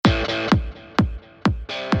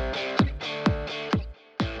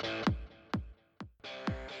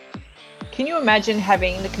Can you imagine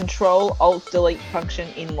having the Control Alt Delete function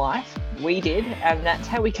in life? We did, and that's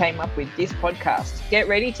how we came up with this podcast. Get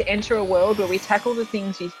ready to enter a world where we tackle the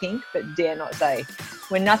things you think but dare not say,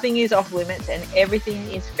 where nothing is off limits and everything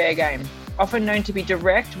is fair game. Often known to be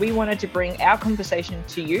direct, we wanted to bring our conversation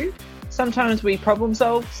to you. Sometimes we problem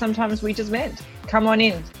solve, sometimes we just vent. Come on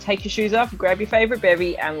in, take your shoes off, grab your favourite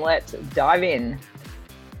bevy, and let's dive in.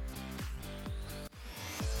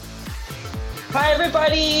 Hi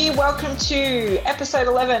everybody, welcome to episode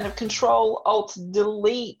 11 of Control Alt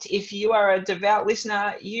Delete. If you are a devout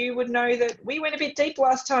listener, you would know that we went a bit deep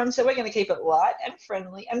last time, so we're going to keep it light and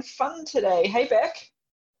friendly and fun today. Hey Beck.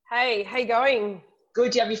 Hey, how you going?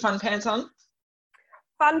 Good, do you have your fun pants on?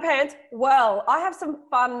 Fun pants? Well, I have some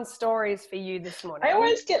fun stories for you this morning. I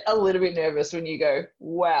always get a little bit nervous when you go,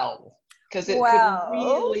 well, because it could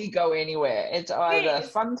really go anywhere. It's either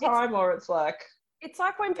fun time or it's like... It's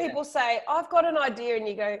like when people say, I've got an idea, and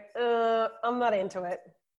you go, I'm not into it.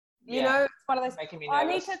 You know, it's one of those, I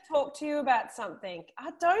need to talk to you about something.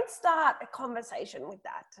 Don't start a conversation with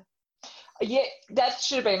that. Yeah, that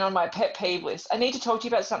should have been on my pet peeve list. I need to talk to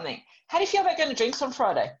you about something. How do you feel about going to drinks on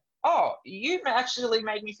Friday? Oh, you actually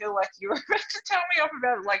made me feel like you were about to tell me off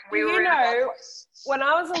about like we were in a bad place. When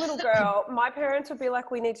I was a little girl, my parents would be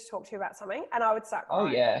like, we need to talk to you about something, and I would start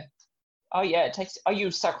crying. Oh yeah, you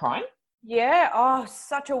would start crying? Yeah,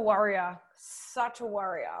 such a warrior.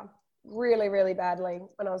 Really, really badly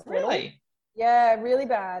when I was little. Really? Yeah, really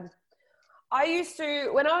bad. I used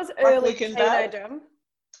to, when I was early teenager,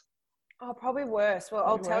 probably worse. Well,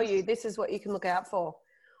 I'll tell you, this is what you can look out for.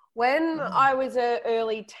 When I was an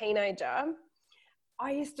early teenager,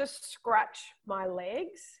 I used to scratch my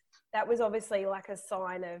legs. That was obviously like a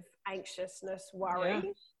sign of anxiousness,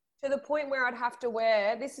 worry, to the point where I'd have to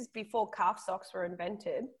wear, this is before calf socks were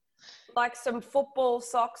invented, like some football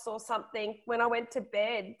socks or something when I went to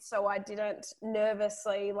bed, so I didn't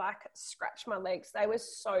nervously like scratch my legs. They were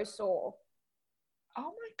so sore.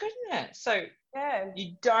 Oh my goodness. So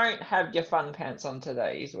you don't have your fun pants on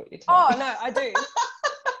today is what you're telling me. Oh no, I do.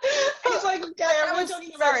 I was like, okay, are we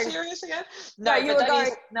talking about serious again? No, you were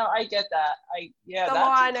going. No, I get that. The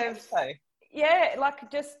line of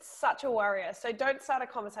like just such a warrior. So don't start a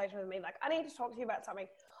conversation with me like, I need to talk to you about something.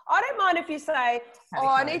 I don't mind if you say,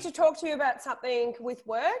 I need to talk to you about something with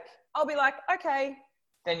work. I'll be like, okay.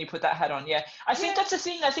 Then you put that hat on, I think that's the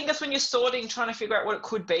thing. I think that's when you're sorting, trying to figure out what it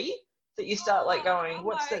could be, that you start like going,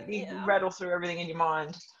 what's that? You rattle through everything in your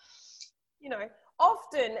mind. You know,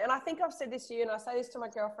 often, and I think I've said this to you, and I say this to my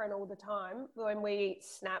girlfriend all the time, when we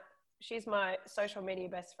snap, she's my social media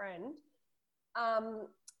best friend.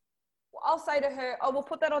 I'll say to her, we'll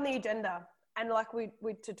put that on the agenda. And like we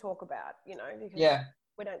to talk about, because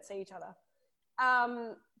we don't see each other.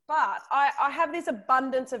 But I have this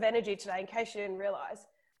abundance of energy today, in case you didn't realize.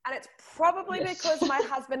 And it's probably because my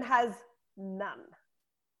husband has none.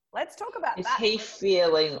 Let's talk about that. Is he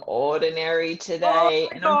feeling ordinary today?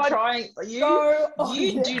 Oh, and I'm trying,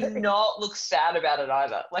 you do not look sad about it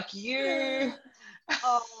either. Like you,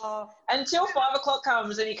 until 5 o'clock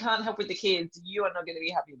comes and you can't help with the kids, you are not going to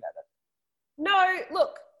be happy about it. No,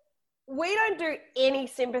 look. We don't do any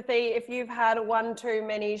sympathy if you've had one too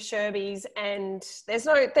many Sherbies, and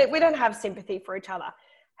we don't have sympathy for each other.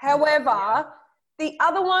 However, the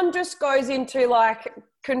other one just goes into like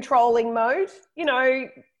controlling mode.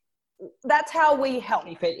 That's how we help.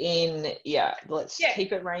 Keep it in. Let's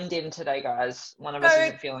keep it reined in today, guys. One of us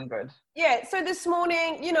isn't feeling good. Yeah. So this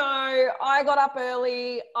morning, I got up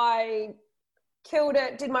early. I killed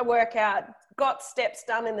it, did my workout, got steps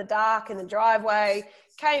done in the dark in the driveway,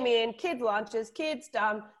 came in, kids' lunches, kids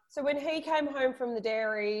done. So when he came home from the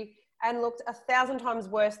dairy and looked 1,000 times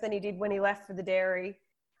worse than he did when he left for the dairy,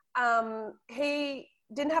 he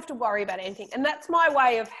didn't have to worry about anything. And that's my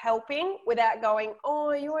way of helping without going,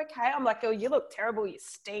 are you okay? I'm like, you look terrible, you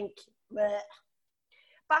stink. Blech.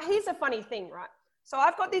 But here's a funny thing, right? So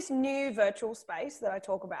I've got this new virtual space that I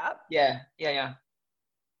talk about. Yeah.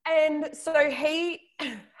 And so he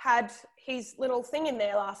had his little thing in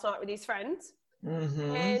there last night with his friends.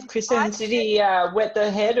 Mm-hmm. Kristen, did he wet the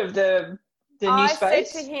head of the new space? I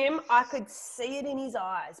said to him, I could see it in his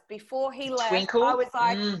eyes. Before he left, Twinkle? I was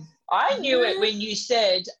like... I knew it when you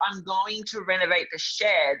said, I'm going to renovate the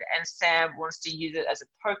shed and Sam wants to use it as a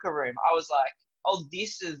poker room. I was like,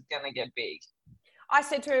 this is going to get big. I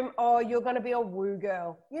said to him, you're going to be a woo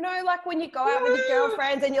girl. Like when you go out with your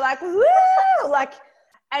girlfriends and you're like, woo! Like...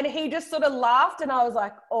 And he just sort of laughed, and I was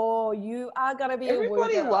like, you are going to be a woo girl.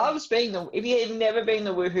 Everybody loves being if you've never been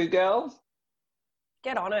the woohoo girl.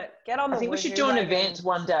 Get on it. Get on the woohoo. I think we should do an event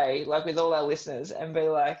one day, like with all our listeners, and be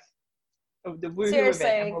like, of the woohoo Seriously.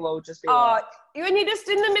 event, and we'll all just be like, when you're just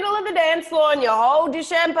in the middle of the dance floor and you hold your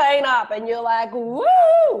champagne up and you're like, woo!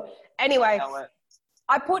 Anyway,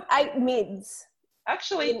 I put 8 mids.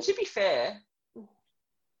 Actually, to be fair,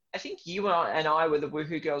 I think you and I were the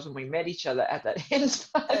woohoo girls when we met each other at that hen's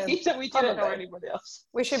party, so we didn't know anybody else.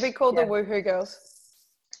 We should be called the woohoo girls.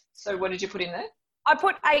 So what did you put in there? I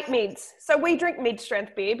put 8 mids. So we drink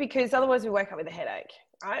mid-strength beer because otherwise we wake up with a headache,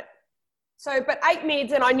 right? So, but 8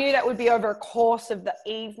 mids, and I knew that would be over a course of the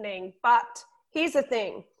evening. But here's the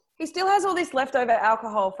thing. He still has all this leftover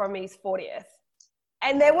alcohol from his 40th.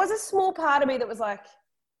 And there was a small part of me that was like,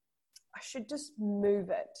 I should just move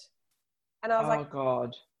it. And I was like, oh,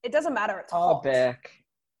 God. It doesn't matter. It's hot. Oh, Beck.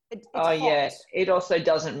 It's hot. Yeah. It also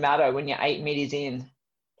doesn't matter when your 8 mid is in.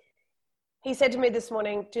 He said to me this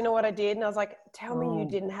morning, do you know what I did? And I was like, tell me you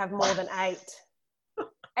didn't have more than 8.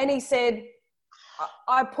 And he said,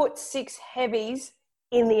 I put 6 heavies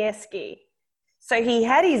in the esky. So he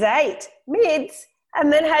had his 8 mids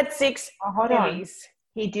and then had 6 heavies.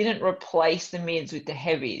 He didn't replace the mids with the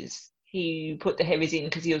heavies. He put the heavies in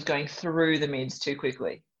because he was going through the mids too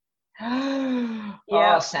quickly.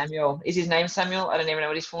 Oh, Samuel. Is his name Samuel? I don't even know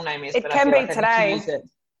what his full name is. It can be today.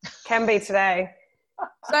 Can be today.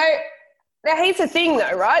 So now here's the thing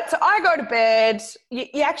though, right? So I go to bed.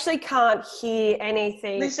 You actually can't hear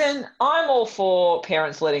anything. Listen, I'm all for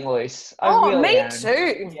parents letting loose. Me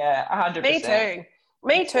too. Yeah, 100%.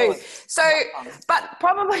 Me too. So, but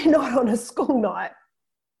probably not on a school night.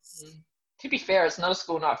 To be fair, it's not a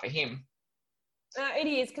school night for him. It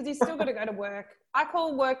is because he's still got to go to work. I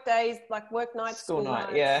call work days like work nights, school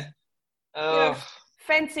nights. Yeah.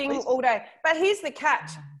 Fencing all day. But here's the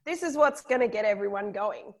catch. This is what's going to get everyone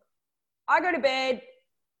going. I go to bed.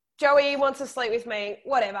 Joey wants to sleep with me.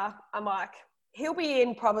 Whatever. I'm like, he'll be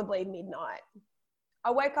in probably midnight.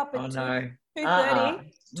 I wake up at 2:30.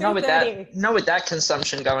 Not with that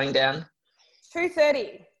consumption going down.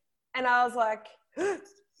 2:30. And I was like,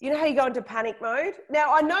 you know how you go into panic mode?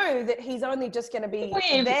 Now, I know that he's only just going to be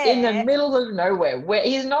there. In the middle of nowhere. Where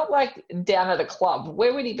he's not like down at a club.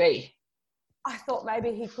 Where would he be? I thought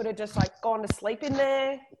maybe he could have just like gone to sleep in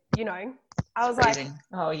there, you know. I was Freezing. like...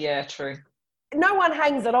 Oh, yeah, true. No one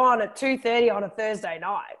hangs it on at 2:30 on a Thursday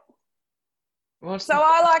night.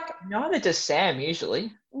 Neither does Sam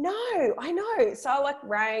usually. No, I know. So I like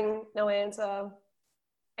rang, no answer.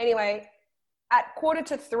 Anyway, at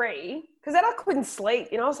 2:45, because then I couldn't sleep.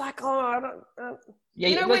 You know, I was like, I don't.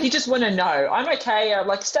 You just want to know. I'm okay.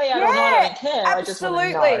 Stay out all night. I don't care. Absolutely. I just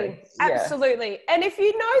want to know. Absolutely. And if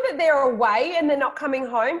you know that they're away and they're not coming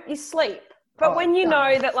home, you sleep. But when you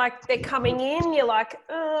know that like they're coming in, you're like,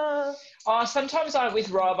 sometimes with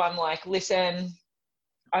Rob, I'm like, listen,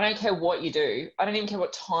 I don't care what you do. I don't even care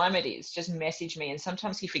what time it is. Just message me. And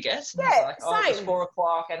sometimes he forgets. And yeah, he's like, it's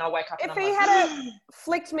 4:00 and I wake up if he had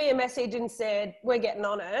flicked me a message and said, we're getting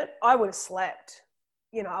on it, I would have slept.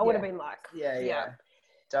 You know, I would have been like, yeah.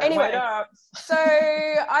 Don't wait up. So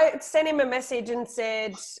I sent him a message and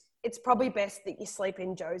said, it's probably best that you sleep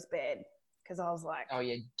in Joe's bed. Because I was like,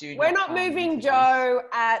 we're not moving Joe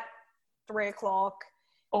at 3:00.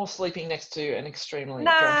 Or sleeping next to an extremely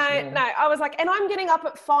No. I was like, and I'm getting up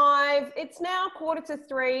at 5. It's now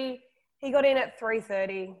 2:45. He got in at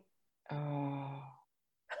 3:30. Oh.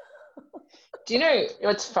 Do you know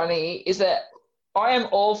what's funny is that I am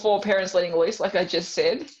all for parents letting loose, like I just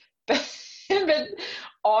said, but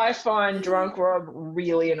I find drunk Rob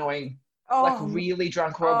really annoying. Like really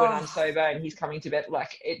drunk Rob when I'm sober and he's coming to bed.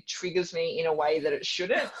 Like it triggers me in a way that it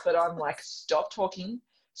shouldn't, but I'm like, stop talking,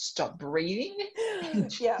 stop breathing, and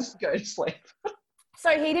just go to sleep.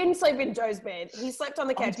 So he didn't sleep in Joe's bed. He slept on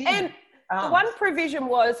the couch. And the one provision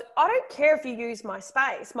was, I don't care if you use my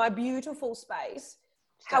space, my beautiful space.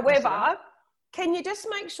 However, can you just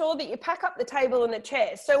make sure that you pack up the table and the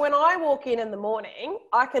chairs? So when I walk in the morning,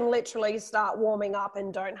 I can literally start warming up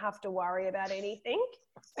and don't have to worry about anything.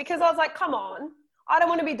 Because I was like, come on, I don't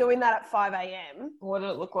want to be doing that at 5 a.m. What did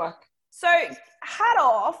it look like? So hat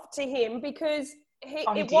off to him because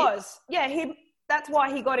that's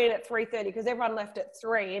why he got in at 3:30 because everyone left at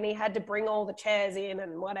 3 and he had to bring all the chairs in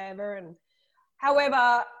and whatever. And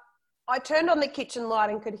however, I turned on the kitchen light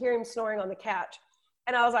and could hear him snoring on the couch.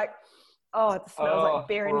 And I was like, it smells like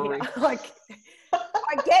beer in here. Like,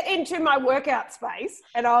 I get into my workout space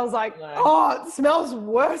and I was like, it smells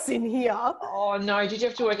worse in here. Oh, no. Did you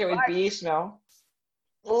have to work out with beer smell?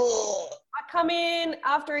 I come in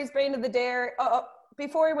after he's been to the dairy.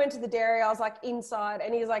 Before he went to the dairy, I was like inside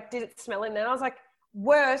and he was like, did it smell in there? And I was like,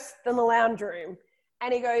 worse than the lounge room.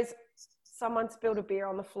 And he goes, someone spilled a beer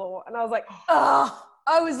on the floor. And I was like,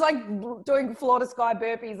 I was like doing floor to sky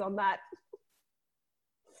burpees on that.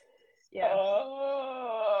 Yeah.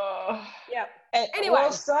 Oh. Yeah. Anyway.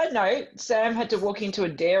 Well, side note, Sam had to walk into a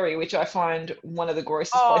dairy, which I find one of the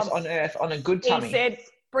grossest places on earth on a good tummy. He said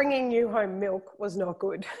bringing you home milk was not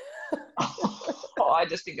good. I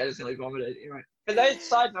just think I just nearly vomited. Anyway, for those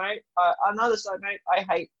side note, another side note, I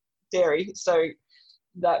hate dairy, so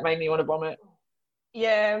that made me want to vomit.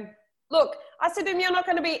 Yeah. Look, I said to him, you're not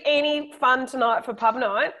going to be any fun tonight for pub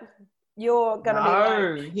night. You're going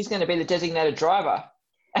to be he's going to be the designated driver.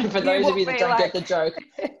 And for those of you that don't get the joke,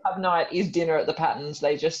 pub night is dinner at the Pattons.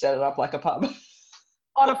 They just set it up like a pub.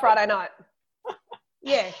 On a Friday night.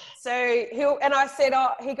 Yeah. So I said,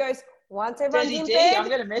 he goes, once everyone's in bed. I'm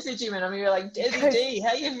going to message him and I'm going to be like, Desi D,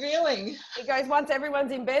 how you feeling? He goes, once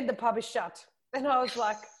everyone's in bed, the pub is shut. And I was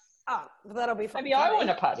like, that'll be fun. Maybe I want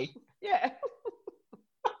a party. Yeah.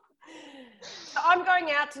 So I'm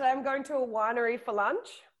going out today. I'm going to a winery for lunch.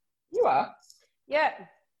 You are? Yeah.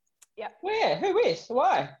 Yeah. Where? Who with?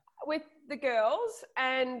 Why? With the girls,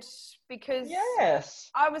 and because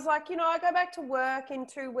I was like, I go back to work in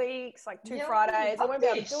 2 weeks, like 2 Fridays. I won't be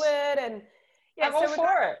able to do it. And I'm all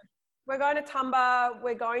for it. We're going to Tumba.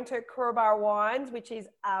 We're going to Kooraburra Wines, which is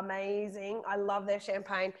amazing. I love their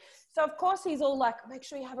champagne. So, of course, he's all like, make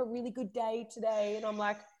sure you have a really good day today. And I'm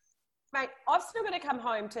like, mate, I've still got to come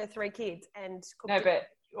home to 3 kids and cook. No, but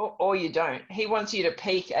or you don't. He wants you to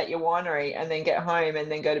peak at your winery and then get home and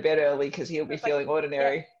then go to bed early because he'll be feeling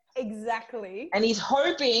ordinary. Yeah, exactly. And he's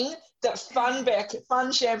hoping that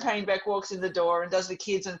Fun Champagne Beck walks in the door and does the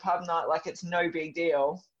kids and pub night like it's no big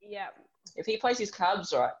deal. Yeah. If he plays his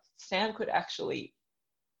cards right, Sam could actually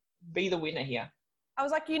be the winner here. I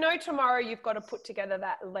was like, tomorrow you've got to put together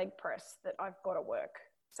that leg press that I've got to work.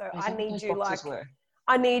 So I need you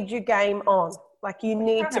I need you game on. Like you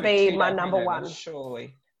need to be my number one.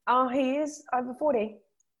 Surely. Oh, he is over 40.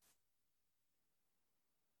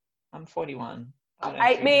 I'm 41.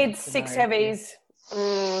 8 mids, 6 heavies.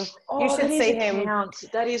 You should see him.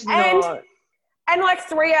 That is not. And like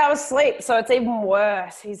 3 hours sleep, so it's even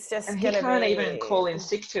worse. He's just going to be. He can't even call in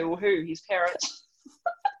sick to who? His parents.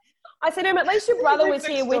 I said to him, at least your brother was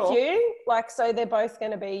here with you. Like, so they're both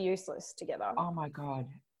going to be useless together. Oh my God.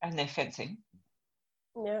 And they're fencing.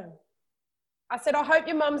 Yeah. I said, I hope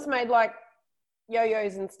your mum's made like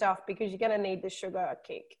yo-yos and stuff because you're going to need the sugar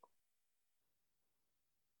kick.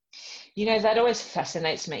 That always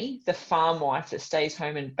fascinates me. The farm wife that stays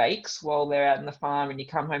home and bakes while they're out in the farm and you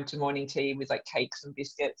come home to morning tea with like cakes and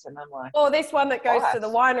biscuits and I'm like... Or this one that goes to the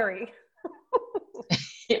winery.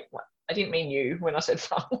 I didn't mean you when I said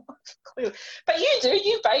farm wife. But you do.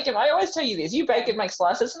 You bake and I always tell you this. You bake and make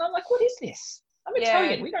slices and I'm like, what is this? I'm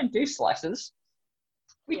Italian. We don't do slices.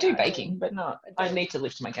 We do baking, but not. I need to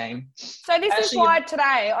lift my game. So this is why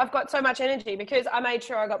today I've got so much energy because I made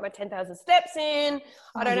sure I got my 10,000 steps in.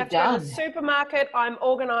 I don't have to go to the supermarket. I'm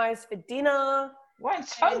organised for dinner. Well,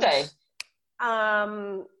 it's fun day.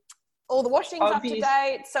 All the washing's up to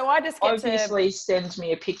date. So I just get obviously send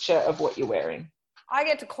me a picture of what you're wearing. I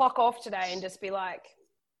get to clock off today and just be like,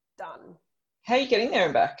 done. How are you getting there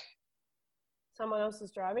and back? Someone else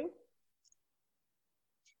is driving.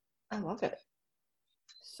 I love it.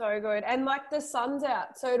 So good. And like the sun's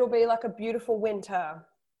out, so it'll be like a beautiful winter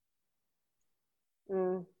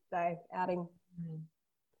day outing.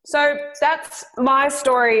 So that's my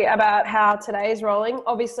story about how today's rolling.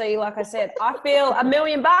 Obviously, like I said, I feel $1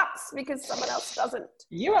 million because someone else doesn't.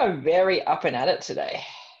 You are very up and at it today.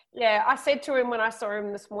 Yeah, I said to him when I saw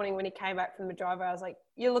him this morning when he came back from the driver, I was like,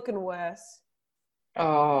 you're looking worse.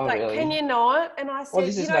 Oh, like, really? Can you not? And I said, well,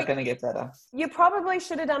 this is not going to get better. You probably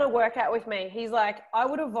should have done a workout with me. He's like, I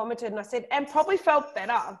would have vomited. And I said, and probably felt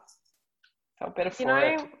better. Felt better for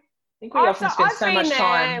it. I think we often spend so much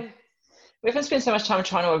time. We often spend so much time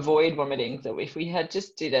trying to avoid vomiting that if we had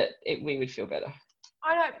just did it, we would feel better.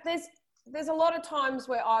 I know. There's a lot of times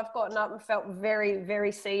where I've gotten up and felt very,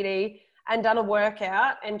 very seedy and done a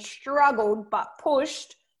workout and struggled but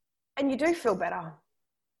pushed, and you do feel better.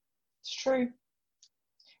 It's true.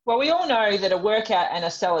 Well, we all know that a workout and a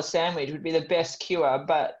salad sandwich would be the best cure,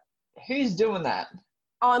 but who's doing that?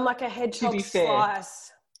 Oh, and like a hedgehog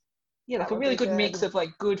slice. Yeah, like a really good mix of like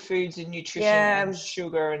good foods and nutrition and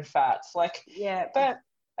sugar and fats. Like, but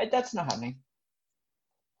that's not happening.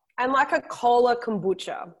 And like a cola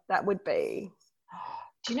kombucha, that would be.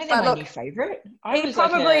 Do you know they're my new favourite?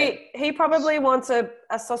 He probably wants a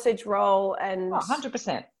sausage roll and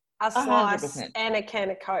 100%. A slice 100%. And a can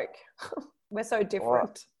of Coke. We're so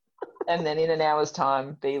different. And then in an hour's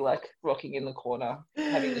time, be like rocking in the corner,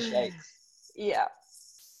 having the shakes. Yeah.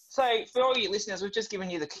 So for all you listeners, we've just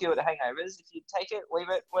given you the cure to hangovers. If you take it, leave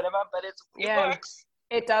it, whatever, but it works.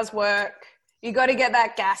 It does work. You got to get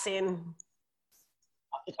that gas in.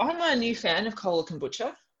 I'm a new fan of cola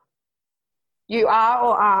kombucha. You are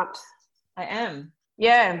or aren't? I am.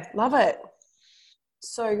 Yeah, love it.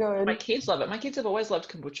 So good. My kids love it. My kids have always loved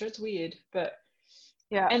kombucha. It's weird, but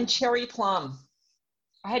yeah. And cherry plum.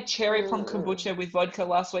 I had cherry plum kombucha with vodka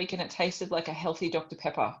last week, and it tasted like a healthy Dr.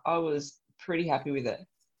 Pepper. I was pretty happy with it.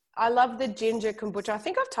 I love the ginger kombucha. I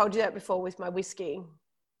think I've told you that before with my whiskey.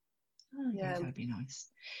 Oh, yeah, that'd be nice.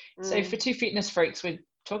 So for two fitness freaks, we're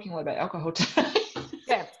talking a lot about alcohol today.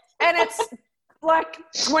 Yeah, and it's like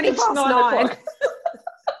 20 past 9.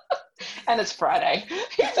 And it's Friday,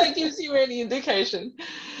 if that gives you any indication.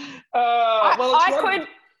 I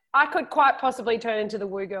could quite possibly turn into the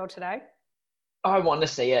woo girl today. I want to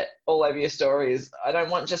see it all over your stories. I don't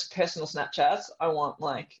want just personal Snapchats. I want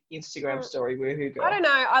like Instagram story woohoo girl. I don't know.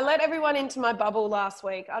 I let everyone into my bubble last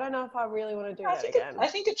week. I don't know if I really want to do that again. I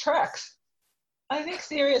think it tracks. I think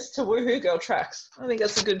serious to woohoo girl tracks. I think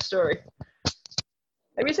that's a good story.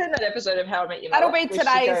 Have you seen that episode of How I Met Your Mother? That'll be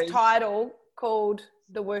today's title, called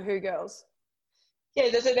The Woohoo Girls. Yeah,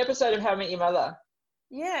 there's an episode of How I Met Your Mother.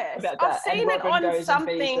 Yes, I've seen it on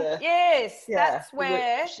something. That's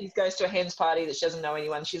where she goes to a hen's party that she doesn't know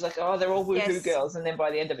anyone. She's like, oh, they're all woohoo girls. And then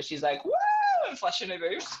by the end of it, she's like, woo, and flashing her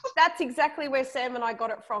boobs. That's exactly where Sam and I got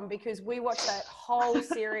it from, because we watched that whole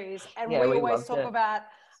series and we always talk about,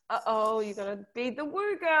 you're going to be the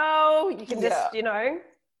woo girl. You can just,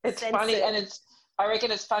 It's funny. And I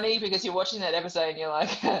reckon it's funny because you're watching that episode and you're like,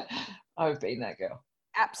 I've been that girl.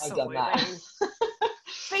 Absolutely. I've done that.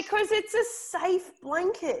 Because it's a safe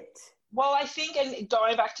blanket. Well, I think, and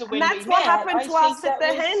going back to when we met, that's what happened to us at the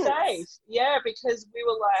hens. Safe. Yeah, because we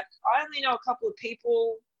were like, I only know a couple of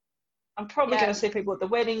people. I'm probably going to see people at the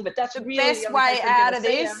wedding, but that's the really best the way out of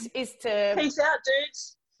this is to peace out,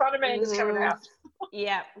 dudes. Fun Amanda's coming out.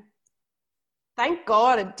 Yeah. Thank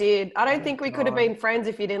God it did. I don't think we could have been friends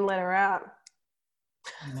if you didn't let her out.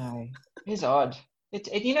 No, it's odd.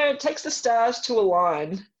 It takes the stars to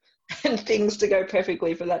align and things to go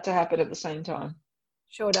perfectly for that to happen at the same time.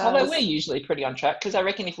 Sure does. Although we're usually pretty on track, because I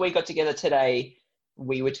reckon if we got together today,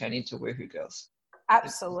 we would turn into woohoo girls.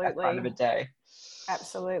 Absolutely. At the end of a day.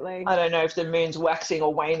 Absolutely. I don't know if the moon's waxing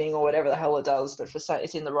or waning or whatever the hell it does, but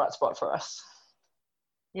it's in the right spot for us.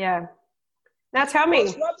 Yeah. Now tell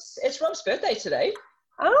me. It's Rob's birthday today.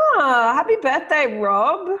 Ah, happy birthday,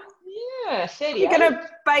 Rob. Yeah, 38. You're going to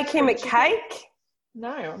bake him a cake?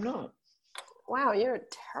 No, I'm not. Wow, you're a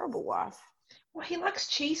terrible wife. Well, he likes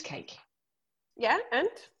cheesecake. Yeah, and?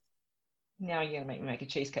 Now you're going to make me make a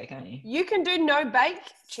cheesecake, aren't you? You can do no-bake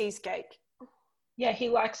cheesecake. Yeah, he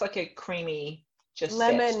likes like a creamy, just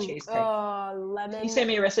lemon cheesecake. Oh, lemon. Can you send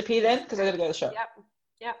me a recipe then? Because I got to go to the shop.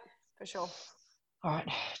 Yep, for sure. All right,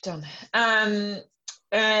 done. And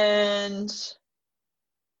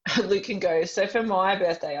Luke can go. So for my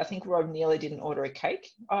birthday, I think Rob nearly didn't order a cake.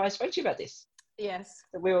 Oh, I spoke to you about this. Yes.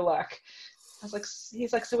 So we were like,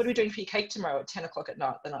 he's like, so what are we doing for your cake tomorrow at 10 o'clock at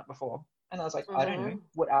night, the night before? And I was like, I don't know.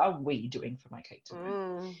 What are we doing for my cake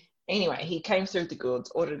tomorrow? Anyway, he came through the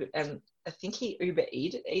goods, ordered it, and I think he Uber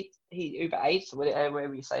Eats, or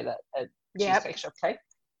whatever you say that, a cheesecake shop cake.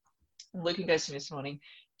 And Luke goes to me this morning,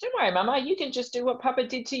 don't worry, Mama, you can just do what Papa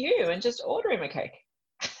did to you and just order him a cake.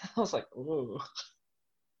 I was like, ooh.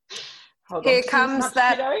 Here comes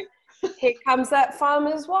that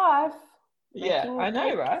farmer's wife. Yeah, I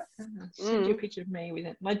know, right? Send you a picture of me with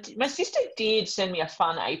it. My sister did send me a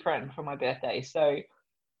fun apron for my birthday, so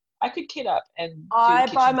I could kit up and I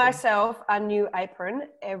buy myself a new apron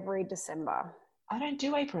every December. I don't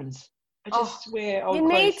do aprons. I just wear old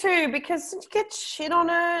clothes. You need to, because you get shit on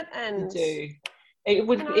it, and you do. It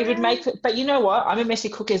would make it, but you know what? I'm a messy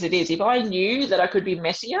cook as it is. If I knew that I could be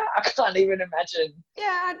messier, I can't even imagine.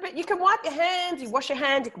 Yeah, but you can wipe your hands. You wash your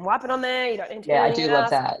hands. You can wipe it on there. You don't need to. Yeah, I do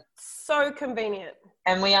love that. So convenient.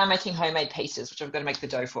 And we are making homemade pieces, which I've got to make the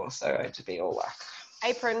dough for, so to be all like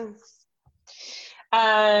apron.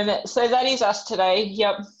 So that is us today.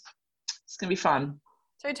 Yep, it's gonna be fun.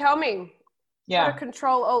 So tell me. Yeah. Got a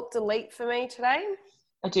Control-Alt-Delete for me today?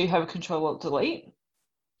 I do have a Control-Alt-Delete.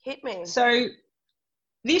 Hit me. So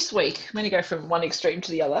this week, I'm going to go from one extreme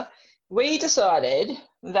to the other. We decided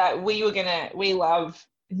that we love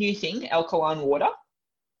new thing, alkaline water.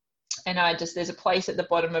 And there's a place at the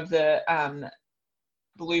bottom of the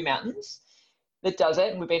Blue Mountains that does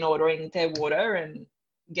it. And we've been ordering their water and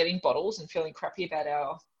getting bottles and feeling crappy about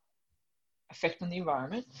our effect on the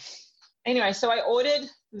environment. Anyway, so I ordered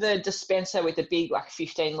the dispenser with the big,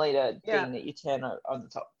 15-litre thing that you turn on the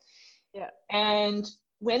top. Yeah. And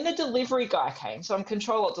when the delivery guy came, so I'm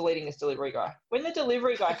Control-Alt-Deleting this delivery guy. When the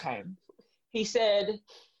delivery guy came, he said,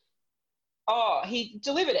 he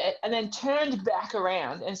delivered it and then turned back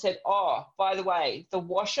around and said, oh, by the way, the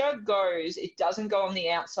washer it doesn't go on the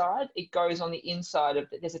outside, it goes on the inside of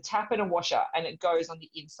it. There's a tap and a washer and it goes on the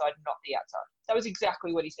inside, not the outside. That was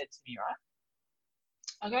exactly what he said to me, right?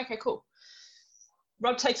 I go, okay, cool.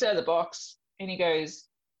 Rob takes it out of the box and he goes,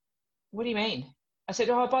 what do you mean? I said,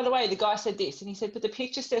 oh, by the way, the guy said this. And he said, but the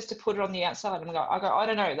picture says to put it on the outside. And I go, I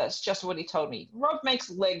don't know. That's just what he told me. Rob makes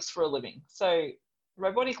legs for a living. So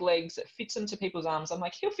robotic legs that fits into people's arms. I'm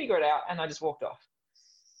like, he'll figure it out. And I just walked off.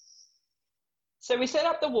 So we set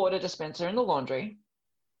up the water dispenser in the laundry.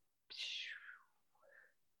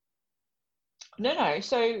 No.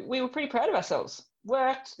 So we were pretty proud of ourselves.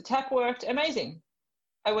 Worked. The tap worked. Amazing.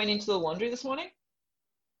 I went into the laundry this morning.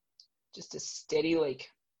 Just a steady leak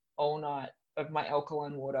all night of my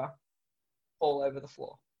alkaline water all over the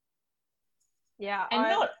floor. Yeah. And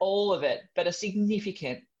not all of it, but a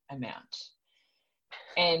significant amount.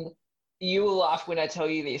 And you will laugh when I tell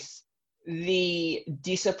you this. The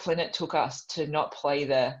discipline it took us to not play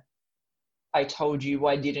the I told you,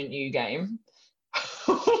 why didn't you game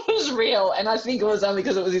was real. And I think it was only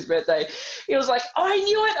because it was his birthday. He was like, I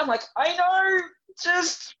knew it. I'm like, I know.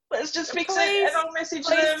 Let's just fix it and I'll message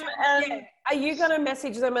them. And yeah. Are you going to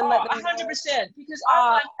message them and let them 100%. Because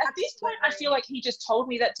I'm like, at this point, I feel like he just told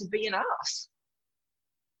me that to be an ass.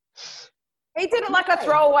 He did it like a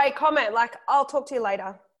throwaway comment, like, I'll talk to you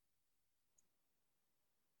later.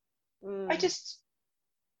 He was.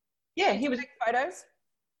 Take photos?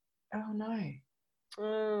 Oh, no.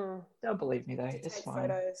 They'll believe me, though. It's fine.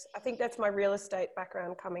 Photos. I think that's my real estate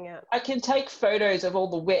background coming out. I can take photos of all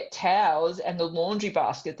the wet towels and the laundry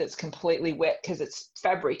basket that's completely wet because it's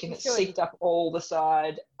fabric and it's seeped up all the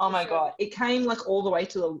side. Oh, my God. It came like all the way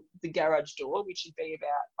to the garage door, which would be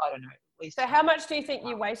about, I don't know, at least. So how much do you think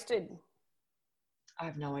you wasted? I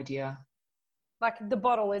have no idea. Like the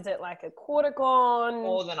bottle, is it like a quarter gone?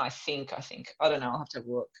 More than I think. I don't know. I'll have to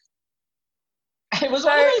look. It was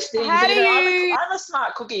one of those things. I'm a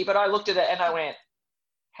smart cookie, but I looked at it and I went,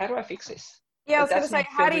 how do I fix this? Yeah, I was going to say,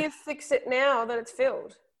 how do you fix it now that it's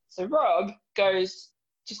filled? So Rob goes,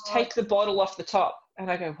 just take the bottle off the top.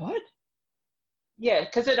 And I go, what? Yeah,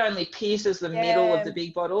 because it only pierces the middle of the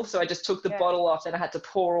big bottle. So I just took the bottle off and I had to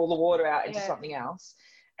pour all the water out into something else.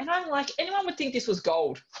 And I'm like, anyone would think this was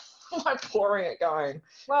gold. I'm like pouring it going.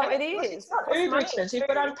 Well, it is. It's not uber expensive,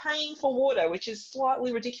 but I'm paying for water, which is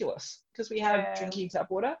slightly ridiculous because we have drinking tap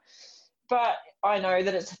water. But I know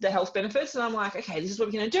that it's the health benefits, and I'm like, okay, this is what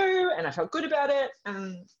we're going to do, and I felt good about it,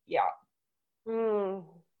 and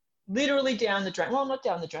literally down the drain. Well, not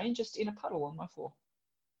down the drain, just in a puddle on my floor.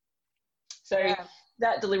 So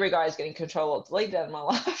that delivery guy is getting Control-Alt-Delete out of my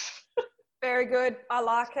life. Very good. I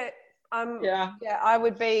like it. I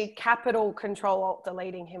would be capital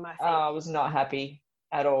Control-Alt-Deleting him, I think. I was not happy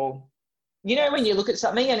at all. You know, when you look at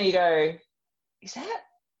something and you go, is that?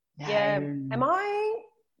 No. Yeah. Am I?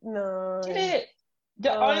 No. Did it?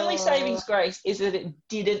 The only savings grace is that it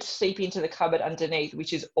didn't seep into the cupboard underneath,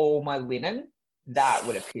 which is all my linen. That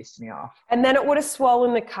would have pissed me off. And then it would have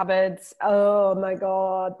swollen the cupboards. Oh, my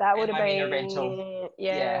God. That would have been a rental.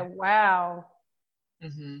 Yeah. Wow.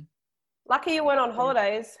 Mm-hmm. Lucky you went on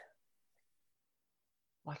holidays.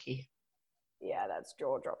 Lucky. Yeah, that's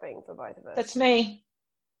jaw-dropping for both of us. That's me.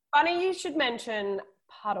 Funny you should mention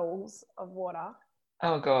puddles of water.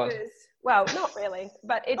 Oh, God. Well, not really,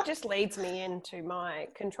 but it just leads me into my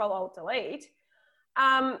Control-Alt-Delete.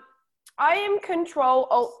 I am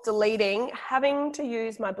Control-Alt-Deleting having to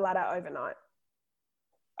use my bladder overnight.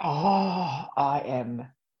 Oh, I am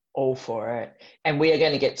all for it. And we are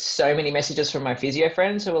going to get so many messages from my physio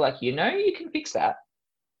friends who are like, you can fix that.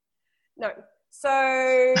 No.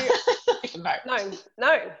 So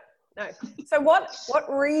no. So what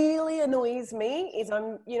really annoys me is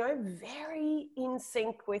I'm, very in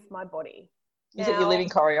sync with my body. Is it you live in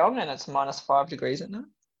Corryong and it's -5 degrees at night?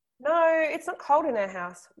 No, it's not cold in our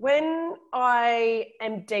house. When I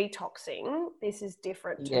am detoxing, this is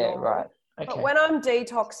different to normal. Right. Okay. But when I'm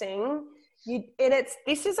detoxing,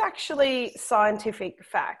 this is actually scientific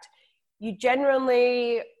fact. You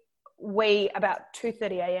generally wee about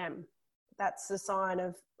 2:30 a.m. That's the sign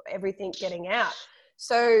of everything getting out.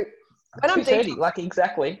 So when I'm 2:30, like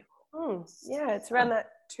exactly. Yeah, it's around that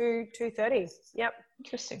 2:30. Yep.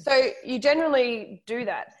 Interesting. So you generally do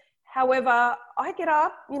that. However, I get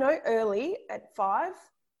up, early at 5. I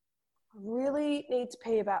really need to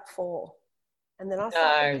pee about 4, and then I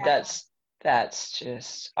start. No, that's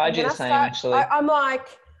just. I do the same actually. I'm like,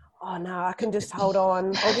 oh no, I can just hold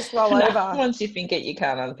on. I'll just roll over. Once you think it, you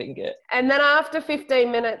can't unthink it. And then after 15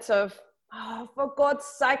 minutes of, oh, for God's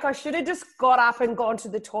sake, I should have just got up and gone to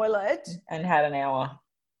the toilet and had an hour.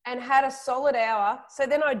 and had a solid hour. So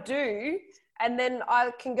then I do, and then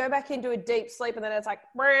I can go back into a deep sleep, and then it's like,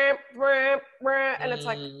 and it's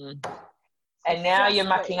like. And now you're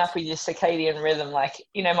mucking up with your circadian rhythm. Like,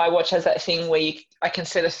 you know, my watch has that thing where I can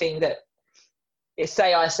set a thing that,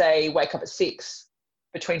 I say wake up at 6.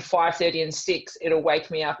 Between 5:30 and 6, it'll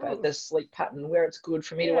wake me up at the sleep pattern where it's good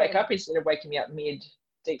for me to wake up instead of waking me up mid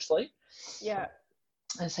deep sleep. Yeah.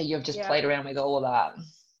 And so you've just played around with all of that.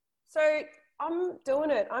 So I'm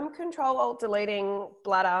doing it. I'm Control-Alt-Deleting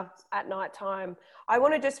bladder at night time. I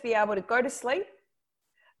want to just be able to go to sleep,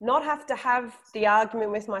 not have to have the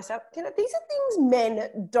argument with myself. You know, these are things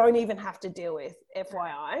men don't even have to deal with,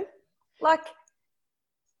 FYI. Like,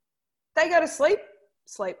 they go to sleep.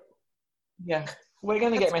 Yeah. We're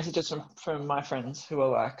going to get messages from my friends who are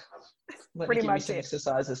like, let me give you some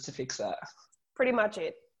exercises to fix that. Pretty much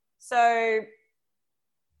it. So,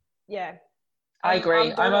 yeah. I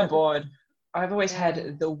agree. I'm on board. I've always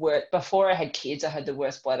had the worst. Before I had kids, I had the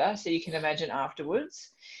worst bladder. So you can imagine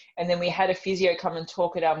afterwards. And then we had a physio come and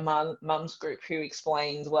talk at our mum's group who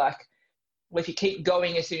explained, like, well, if you keep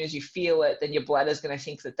going as soon as you feel it, then your bladder's going to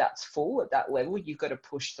think that that's full at that level. You've got to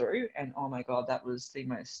push through. And oh my God, that was the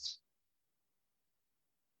most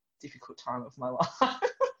difficult time of my life.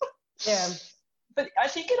 Yeah. But I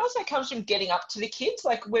think it also comes from getting up to the kids.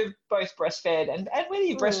 Like, we're both breastfed, and whether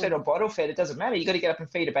you're breastfed or bottle fed, it doesn't matter. You got to get up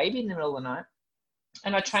and feed a baby in the middle of the night.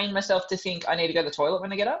 And I train myself to think I need to go to the toilet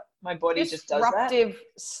when I get up. My body just does that. Disruptive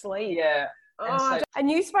sleep. Yeah.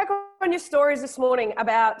 And you spoke on your stories this morning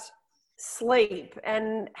about sleep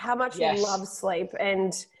and how much you love sleep.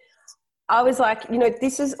 And I was like, you know,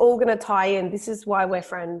 this is all going to tie in. This is why we're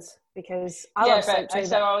friends, because I love sleep too.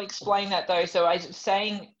 So I'll explain that though. So I was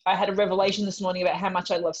saying I had a revelation this morning about how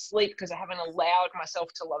much I love sleep, because I haven't allowed myself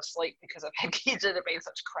to love sleep because I've had kids that have been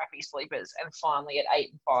such crappy sleepers, and finally at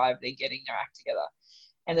 8 and 5 they're getting their act together.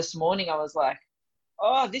 And this morning I was like,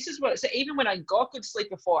 oh, this is what. So even when I got good sleep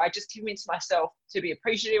before, I just convinced myself to be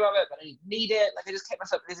appreciative of it, but I didn't need it. Like, I just kept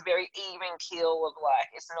myself this very even keel of like,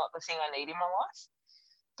 it's not the thing I need in my life.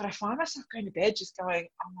 But I find myself going to bed just going,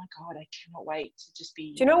 oh my God, I cannot wait to just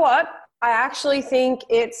be. Do you know what? I actually think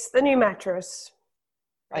it's the new mattress.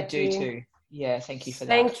 I do too. Yeah, thank you for that.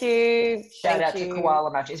 Thank you. Shout out to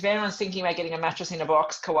Koala Mattress. If anyone's thinking about getting a mattress in a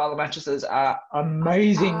box, Koala mattresses are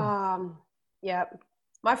amazing. Yeah.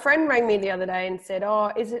 My friend rang me the other day and said,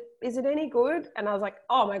 oh, is it any good? And I was like,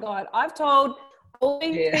 oh my God, I've told all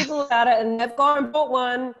these people about it, and they've gone and bought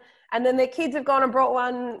one, and then their kids have gone and brought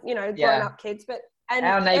one, you know, grown-up kids. But and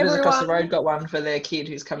our neighbours across the road got one for their kid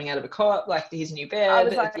who's coming out of a cot, like his new bed. I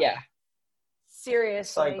was like,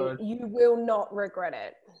 seriously, so good. You will not regret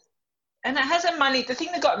it. And it has a money. The thing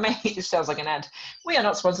that got me, this sounds like an ad. We are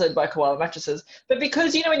not sponsored by Koala mattresses, but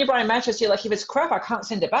because, you know, when you buy a mattress, you're like, if it's crap, I can't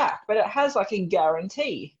send it back. But it has like a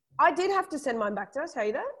guarantee. I did have to send mine back. Did I tell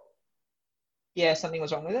you that? Yeah, something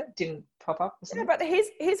was wrong with it. Didn't pop up. Yeah, but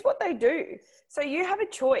here's what they do. So you have a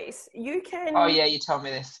choice. You can. Oh yeah, you told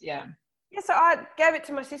me this. Yeah. Yeah, so I gave it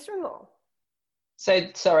to my sister-in-law. So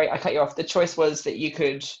sorry, I cut you off. The choice was that you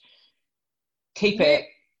could keep it.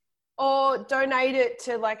 Or donate it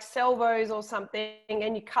to like Salvos or something,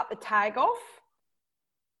 and you cut the tag off,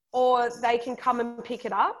 or they can come and pick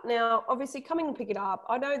it up. Now, obviously, coming and pick it up,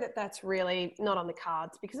 I know that that's really not on the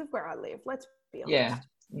cards because of where I live. Let's be honest.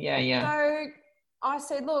 Yeah. So I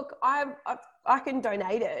said, look, I can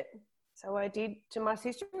donate it. So I did to my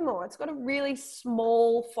sister-in-law. It's got a really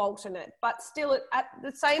small fault in it, but still at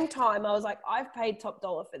the same time, I was like, I've paid top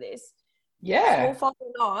dollar for this. Yeah. Small fault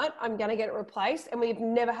or not, I'm going to get it replaced. And we've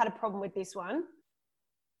never had a problem with this one.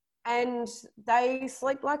 And they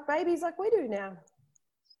sleep like babies like we do now.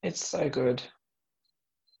 It's so good.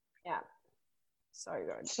 Yeah. So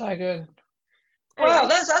good. So good. Well,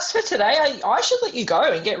 that's us for today. I should let you go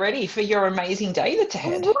and get ready for your amazing day that's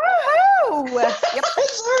ahead. Woohoo! Yep.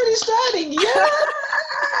 It's already starting.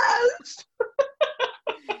 Yes!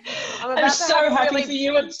 I'm so happy for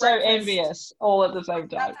you and so envious all at the same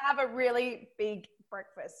time. I'm about to have a really big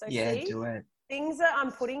breakfast. So see, do it. Things that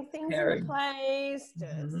I'm putting things in place.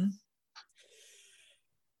 Mm-hmm.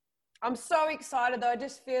 I'm so excited though. I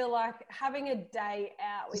just feel like having a day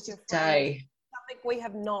out with your friends is something we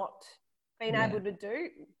have not been able to do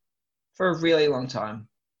for a really long time.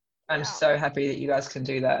 I'm so happy that you guys can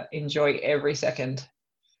do that. Enjoy every second.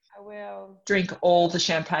 I will. Drink all the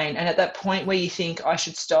champagne. And at that point where you think I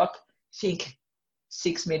should stop, think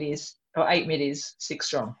 6 middies or 8 middies, 6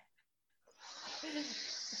 strong.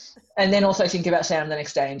 And then also think about Sam the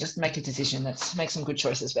next day and just make a decision. Make some good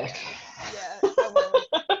choices back. Yeah,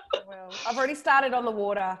 I will. I've already started on the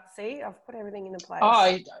water. See, I've put everything into place.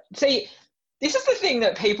 Oh, see, This is the thing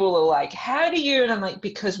that people are like, how do you? And I'm like,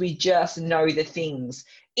 because we just know the things.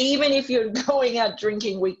 Even if you're going out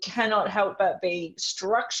drinking, we cannot help but be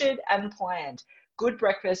structured and planned. Good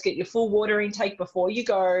breakfast, get your full water intake before you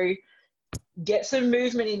go, get some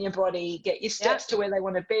movement in your body, get your steps to where they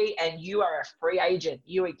want to be, and you are a free agent.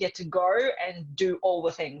 You get to go and do all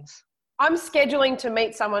the things. I'm scheduling to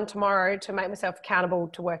meet someone tomorrow to make myself accountable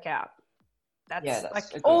to work out. That's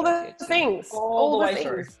like all the things. All the way things.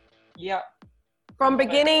 Through. Yep. From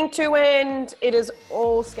beginning to end, it is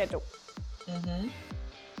all scheduled. Mm-hmm.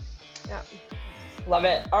 Yeah. Love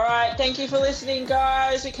it. All right. Thank you for listening,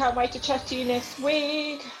 guys. We can't wait to chat to you next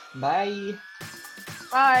week. Bye.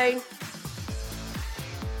 Bye.